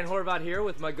 everybody. Ryan Horvath here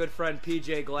with my good friend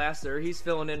PJ Glasser. He's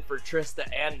filling in for Trista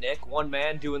and Nick. One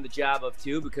man doing the job of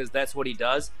two, because that's what he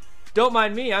does. Don't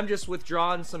mind me. I'm just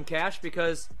withdrawing some cash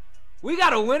because we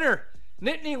got a winner.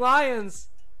 Nittany Lions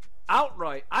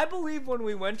outright. I believe when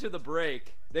we went to the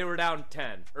break, they were down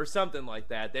 10 or something like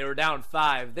that. They were down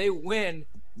 5. They win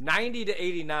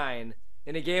 90-89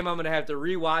 in a game I'm going to have to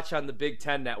rewatch on the Big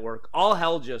Ten Network. All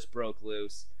hell just broke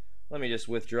loose. Let me just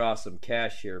withdraw some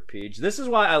cash here, Peach. This is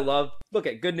why I love... Look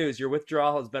at good news. Your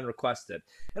withdrawal has been requested.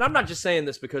 And I'm not just saying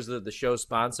this because of the show's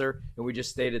sponsor, and we just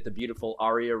stayed at the beautiful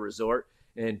Aria Resort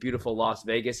in beautiful Las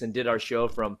Vegas and did our show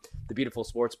from the beautiful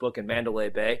sportsbook in Mandalay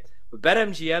Bay. But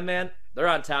BetMGM, man, they're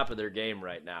on top of their game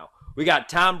right now. We got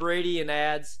Tom Brady in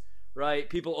ads, right?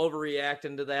 People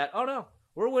overreacting to that. Oh, no.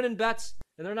 We're winning bets,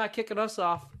 and they're not kicking us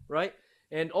off, right?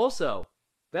 And also,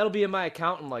 that'll be in my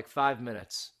account in like 5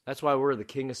 minutes. That's why we're the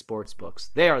king of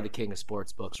sportsbooks. They are the king of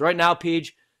sportsbooks. Right now,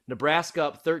 Peach, Nebraska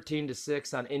up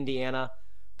 13-6 on Indiana,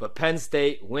 but Penn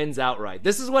State wins outright.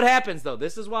 This is what happens, though.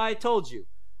 This is why I told you.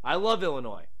 I love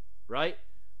Illinois, right?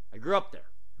 I grew up there.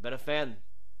 I've been a fan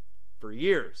for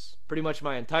years, pretty much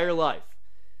my entire life.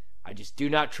 I just do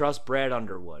not trust Brad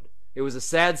Underwood. It was a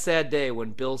sad, sad day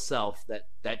when Bill Self,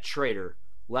 that traitor,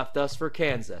 left us for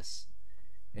Kansas.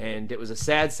 And it was a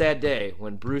sad, sad day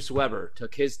when Bruce Weber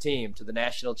took his team to the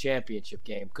national championship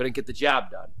game. Couldn't get the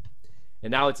job done.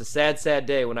 And now it's a sad, sad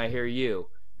day when I hear you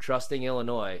trusting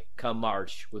Illinois come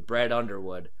March with Brad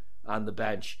Underwood on the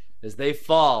bench as they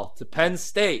fall to Penn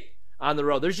State on the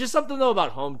road. There's just something, though,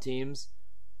 about home teams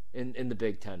in the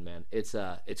Big Ten, man. It's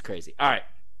crazy. All right.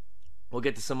 We'll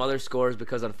get to some other scores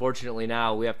because, unfortunately,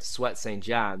 now we have to sweat St.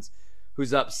 John's,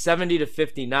 who's up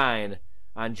 70-59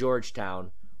 on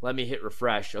Georgetown. Let me hit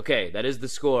refresh. Okay, that is the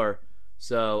score.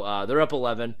 So they're up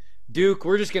 11. Duke,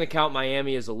 we're just going to count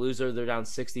Miami as a loser. They're down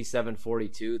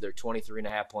 67-42. They're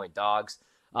 23.5-point dogs.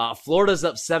 Florida's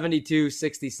up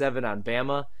 72-67 on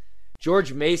Bama.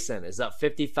 George Mason is up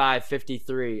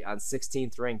 55-53 on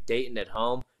 16th-ranked Dayton at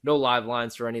home. No live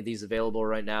lines for any of these available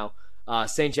right now.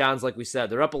 St. John's, like we said,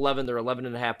 they're up 11. They're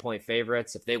 11.5-point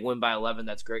favorites. If they win by 11,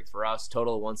 that's great for us.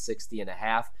 Total of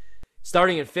 160.5.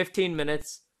 Starting in 15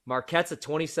 minutes, Marquette's a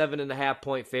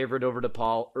 27.5-point favorite over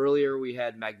DePaul. Earlier, we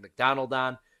had Meg McDonald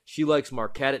on. She likes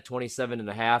Marquette at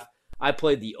 27.5. I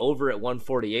played the over at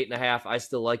 148.5. I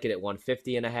still like it at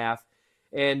 150.5.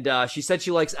 And she said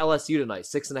she likes LSU tonight.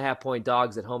 6.5-point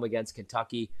dogs at home against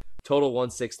Kentucky. Total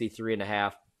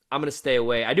 163.5. I'm going to stay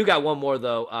away. I do got one more,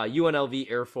 though. UNLV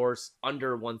Air Force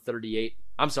under 138.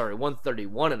 I'm sorry,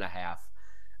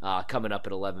 131.5 coming up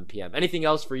at 11 p.m. Anything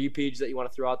else for you, Peach, that you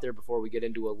want to throw out there before we get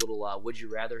into a little Would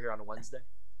You Rather here on a Wednesday?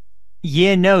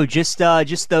 Yeah, no, just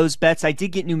those bets. I did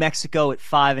get New Mexico at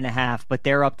 5.5, but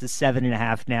they're up to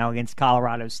 7.5 now against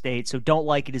Colorado State. So don't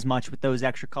like it as much with those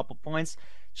extra couple points.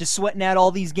 Just sweating out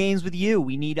all these games with you.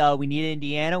 We need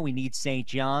Indiana. We need St.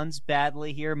 John's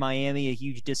badly here. Miami, a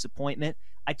huge disappointment.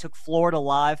 I took Florida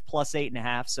live plus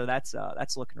 8.5, so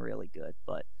that's looking really good.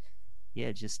 But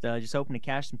yeah, just hoping to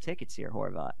cash some tickets here,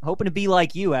 Horvath. Hoping to be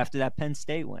like you after that Penn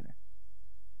State winner.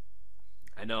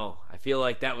 I know. I feel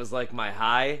like that was like my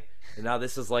high, and now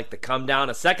this is like the come down.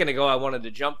 A second ago, I wanted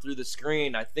to jump through the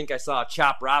screen. I think I saw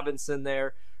Chop Robinson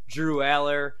there, Drew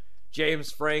Aller,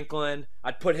 James Franklin.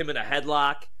 I'd put him in a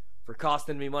headlock for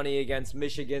costing me money against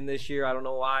Michigan this year. I don't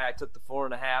know why. I took the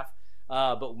 4.5.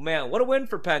 But man, what a win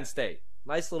for Penn State.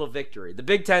 Nice little victory. The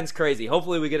Big Ten's crazy.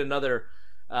 Hopefully we get another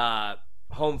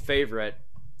home favorite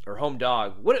or home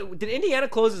dog. What did Indiana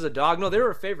close as a dog? No, they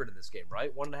were a favorite in this game,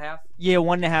 right? 1.5? Yeah,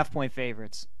 1.5 point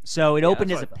favorites. So it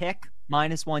opened as a pick,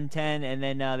 -110, and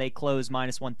then they closed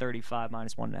 -135,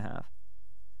 -1.5.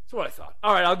 That's what I thought.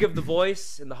 All right, I'll give the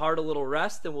voice and the heart a little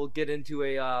rest, and we'll get into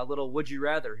a little Would You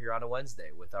Rather here on a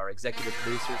Wednesday with our executive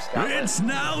producer, Scott. It's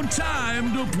now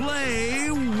time to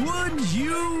play Would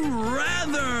You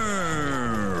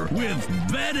Rather with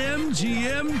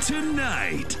BetMGM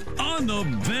tonight on the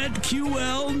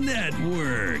BetQL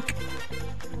Network.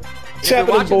 If you're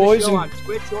watching the show on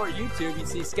Twitch or YouTube, you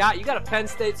see, Scott, you got a Penn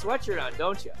State sweatshirt on,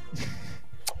 don't you?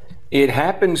 It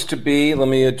happens to be, let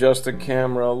me adjust the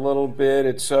camera a little bit,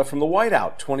 it's from the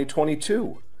Whiteout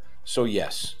 2022. So,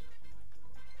 yes.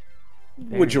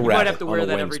 Would you rather? You might have to wear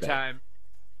that every time.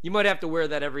 You might have to wear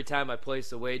that every time I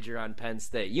place a wager on Penn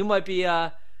State. You might be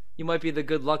the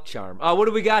good luck charm. What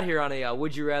do we got here on a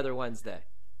Would You Rather Wednesday?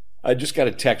 I just got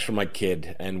a text from my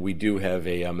kid, and we do have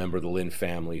a member of the Lynn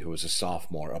family who is a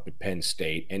sophomore up at Penn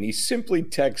State, and he simply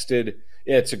texted,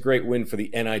 yeah, it's a great win for the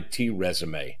NIT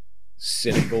resume.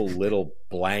 Cynical little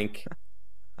blank.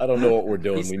 I don't know what we're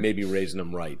doing. We may be raising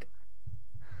him right.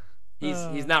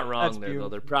 He's not wrong there, though.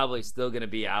 They're probably still going to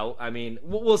be out. I mean,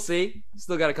 we'll see.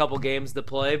 Still got a couple games to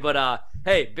play, but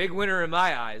hey, big winner in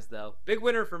my eyes, though. Big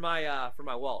winner for my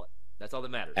wallet. That's all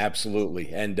that matters.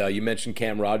 Absolutely. And you mentioned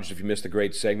Cam Rogers. If you missed a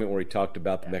great segment where he talked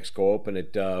about the Mexico Open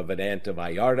at Vedanta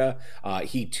Vallarta,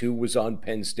 he too was on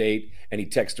Penn State, and he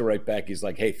texted right back. He's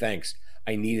like, "Hey, thanks.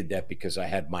 I needed that because I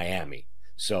had Miami."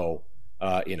 So.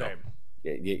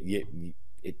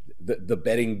 The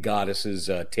betting goddesses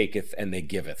taketh and they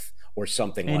giveth, or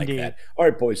something like that. All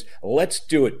right, boys, let's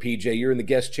do it. PJ, you're in the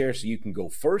guest chair, so you can go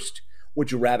first.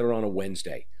 Would you rather on a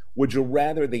Wednesday? Would you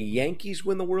rather the Yankees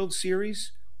win the World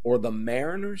Series or the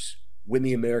Mariners win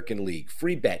the American League?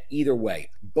 Free bet either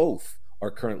way. Both are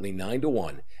currently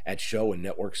 9-1 at show and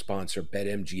network sponsor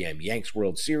BetMGM. Yanks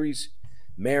World Series,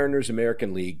 Mariners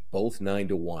American League, both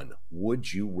 9-1.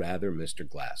 Would you rather, Mr.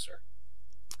 Glasser?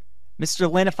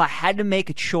 Mr. Lynn, if I had to make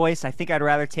a choice, I think I'd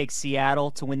rather take Seattle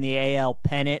to win the AL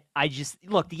pennant.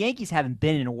 Look, the Yankees haven't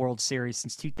been in a World Series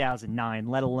since 2009,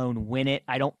 let alone win it.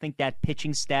 I don't think that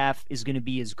pitching staff is going to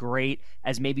be as great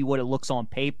as maybe what it looks on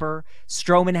paper.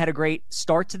 Stroman had a great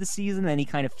start to the season, then he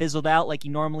kind of fizzled out like he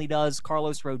normally does.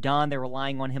 Carlos Rodon, they're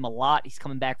relying on him a lot. He's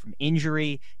coming back from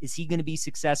injury. Is he going to be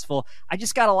successful? I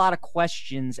just got a lot of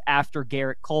questions after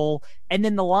Garrett Cole. And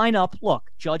then the lineup, look,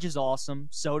 Judge is awesome.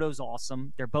 Soto's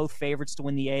awesome. They're both favorites to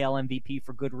win the AL MVP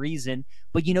for good reason.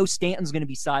 But you know Stanton's going to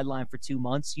be sidelined for 2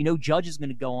 months. You know Judge is going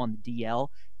to go on the DL.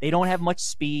 They don't have much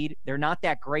speed. They're not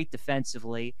that great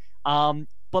defensively.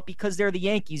 But because they're the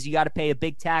Yankees, you got to pay a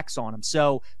big tax on them.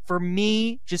 So for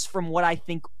me, just from what I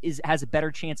think has a better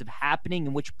chance of happening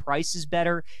and which price is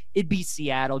better, it'd be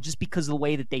Seattle just because of the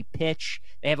way that they pitch.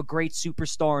 They have a great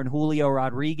superstar in Julio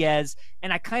Rodriguez.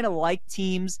 And I kind of like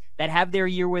teams that have their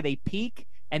year where they peak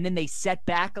and then they set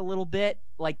back a little bit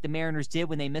like the Mariners did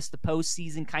when they missed the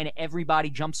postseason. Kind of everybody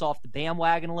jumps off the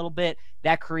bandwagon a little bit.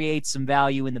 That creates some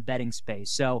value in the betting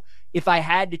space. So if I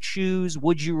had to choose,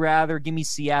 would you rather give me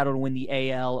Seattle to win the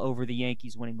AL over the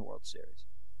Yankees winning the World Series?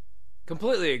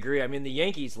 Completely agree. I mean, the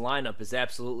Yankees lineup is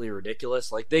absolutely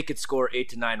ridiculous. Like, they could score 8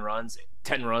 to 9 runs,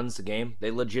 10 runs a game.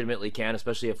 They legitimately can,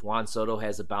 especially if Juan Soto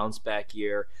has a bounce back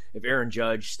year, if Aaron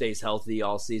Judge stays healthy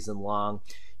all season long,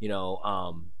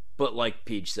 But like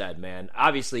Peach said, man,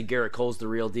 obviously Garrett Cole's the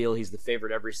real deal. He's the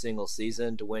favorite every single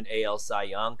season to win AL Cy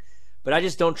Young. But I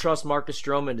just don't trust Marcus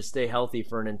Stroman to stay healthy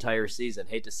for an entire season.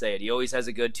 Hate to say it. He always has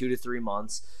a good 2 to 3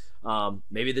 months.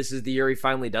 Maybe this is the year he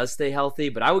finally does stay healthy,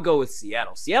 but I would go with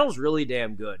Seattle. Seattle's really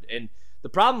damn good. And the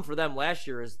problem for them last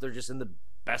year is they're just in the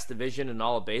best division in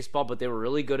all of baseball, but they were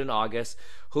really good in August.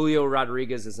 Julio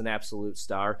Rodriguez is an absolute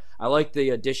star. I like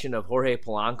the addition of Jorge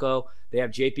Polanco. They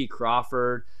have J.P.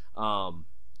 Crawford.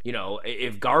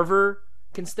 If Garver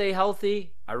can stay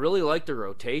healthy, I really like the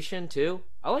rotation too.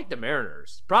 I like the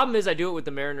Mariners. Problem is I do it with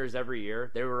the Mariners every year.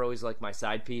 They were always like my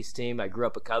side piece team. I grew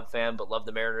up a Cub fan, but love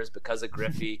the Mariners because of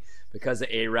Griffey, because of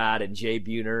A-Rod and Jay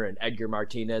Buhner and Edgar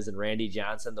Martinez and Randy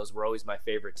Johnson. Those were always my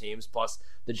favorite teams. Plus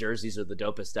the jerseys are the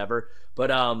dopest ever. But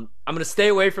I'm going to stay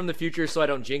away from the future so I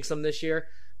don't jinx them this year.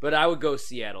 But I would go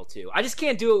Seattle too. I just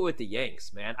can't do it with the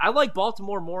Yanks, man. I like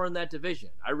Baltimore more in that division.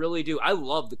 I really do. I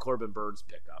love the Corbin Burns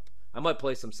pickup. I might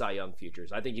play some Cy Young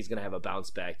futures. I think he's going to have a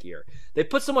bounce-back year. They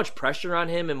put so much pressure on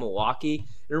him in Milwaukee.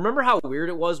 And remember how weird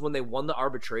it was when they won the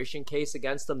arbitration case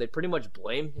against him? They pretty much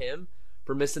blamed him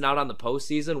for missing out on the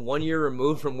postseason 1 year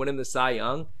removed from winning the Cy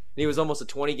Young. he was almost a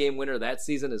 20-game winner that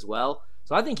season as well.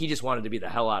 So I think he just wanted to be the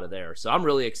hell out of there. So I'm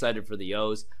really excited for the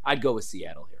O's. I'd go with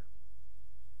Seattle here.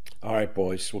 All right,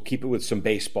 boys, we'll keep it with some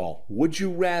baseball. Would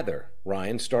you rather,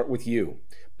 Ryan, start with you,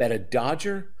 bet a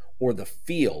Dodger or the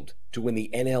field to win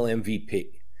the NL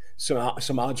MVP?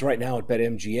 Some odds right now at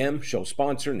BetMGM, show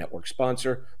sponsor, network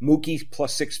sponsor. Mookie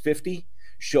plus 650,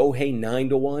 Shohei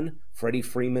 9-1, Freddie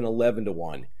Freeman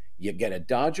 11-1. You get a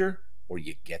Dodger or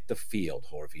you get the field,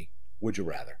 Horvey? Would you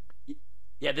rather?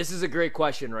 Yeah, this is a great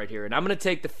question right here, and I'm going to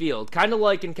take the field, kind of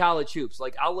like in college hoops.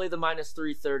 Like, I'll lay the minus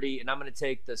 330, and I'm going to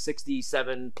take the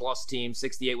 67-plus team,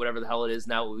 68, whatever the hell it is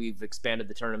now we've expanded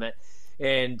the tournament.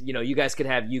 And, you guys could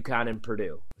have UConn and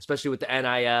Purdue, especially with the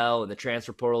NIL and the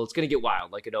transfer portal. It's going to get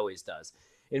wild like it always does.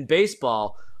 In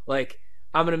baseball, like,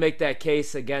 I'm going to make that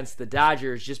case against the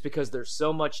Dodgers just because there's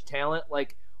so much talent.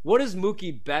 Like, what does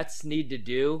Mookie Betts need to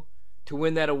do to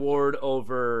win that award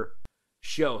over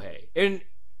Shohei? And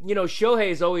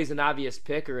Shohei is always an obvious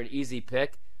pick or an easy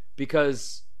pick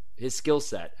because his skill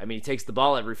set. I mean, he takes the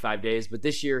ball every 5 days, but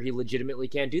this year he legitimately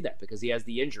can't do that because he has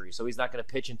the injury. So he's not going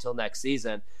to pitch until next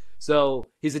season. So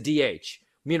he's a DH.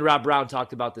 Me and Rob Brown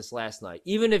talked about this last night.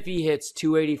 Even if he hits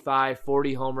 285,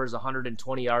 40 homers,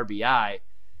 120 RBI,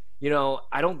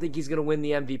 I don't think he's going to win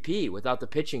the MVP without the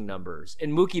pitching numbers.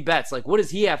 And Mookie Betts, like, what does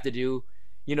he have to do,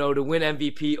 to win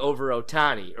MVP over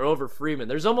Ohtani or over Freeman?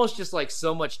 There's almost just like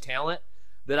so much talent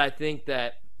that I think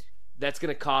that's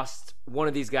going to cost one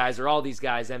of these guys or all these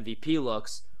guys MVP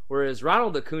looks. Whereas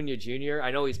Ronald Acuna Jr.,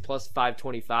 I know he's plus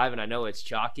 525, and I know it's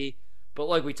chalky, but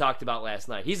like we talked about last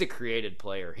night, he's a created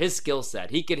player. His skill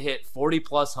set, he could hit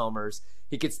 40-plus homers.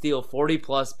 He could steal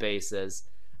 40-plus bases.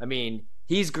 I mean,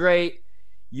 he's great.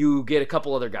 You get a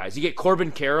couple other guys. You get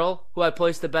Corbin Carroll, who I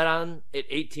placed a bet on at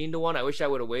 18-1. I wish I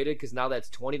would have waited because now that's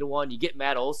 20-1. You get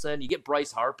Matt Olson. You get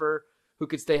Bryce Harper, who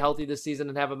could stay healthy this season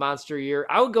and have a monster year.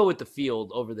 I would go with the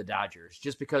field over the Dodgers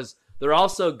just because they're all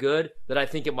so good that I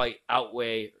think they might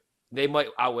outweigh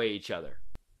each other.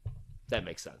 That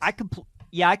makes sense. I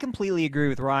completely agree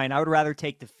with Ryan. I would rather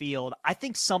take the field. I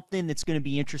think something that's going to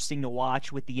be interesting to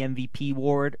watch with the MVP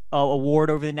award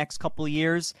over the next couple of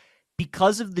years,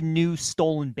 because of the new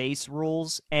stolen base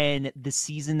rules and the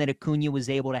season that Acuna was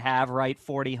able to have, right?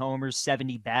 40 homers,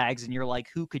 70 bags, and you're like,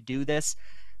 who could do this?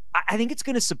 I think it's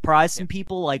going to surprise some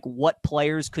people, like what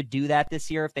players could do that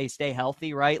this year if they stay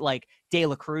healthy, right? Like De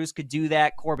La Cruz could do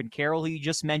that. Corbin Carroll, who you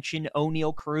just mentioned,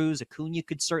 O'Neal Cruz, Acuna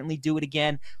could certainly do it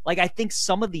again. Like, I think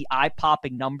some of the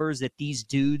eye-popping numbers that these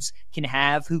dudes can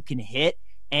have who can hit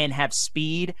and have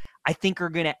speed, I think are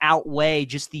going to outweigh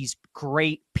just these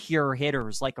great pure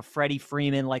hitters like a Freddie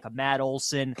Freeman, like a Matt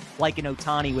Olson, like an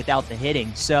Ohtani without the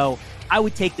hitting. So I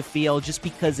would take the field just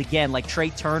because, again, like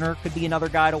Trey Turner could be another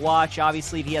guy to watch.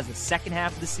 Obviously, if he has the second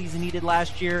half of the season he did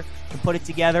last year and put it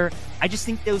together, I just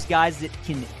think those guys that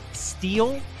can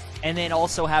steal and then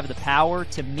also have the power,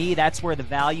 to me, that's where the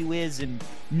value is. And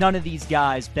none of these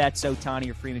guys, Betts, Ohtani,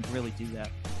 or Freeman, can really do that.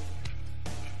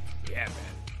 Yeah, man.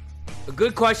 A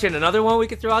good question. Another one we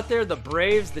could throw out there, the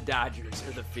Braves, the Dodgers,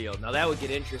 or the field. Now, that would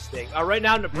get interesting. Right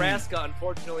now, Nebraska,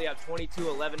 unfortunately, have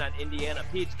 22-11 on Indiana.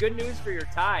 Peach, good news for your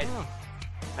Tide.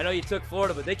 I know you took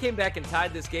Florida, but they came back and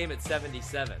tied this game at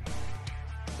 77.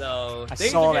 So I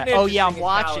saw that. Oh, yeah, I'm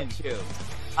watching. Too.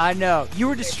 I know. You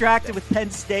were distracted with Penn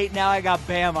State. Now I got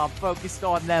Bama. I'm focused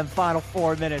on them. Final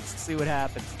 4 minutes to see what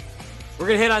happens. We're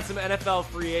going to hit on some NFL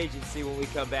free agency when we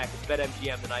come back. It's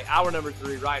BetMGM tonight. Hour number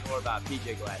 3, Ryan Horvath,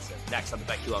 PJ Glasser. Next on the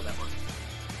BetQL Network.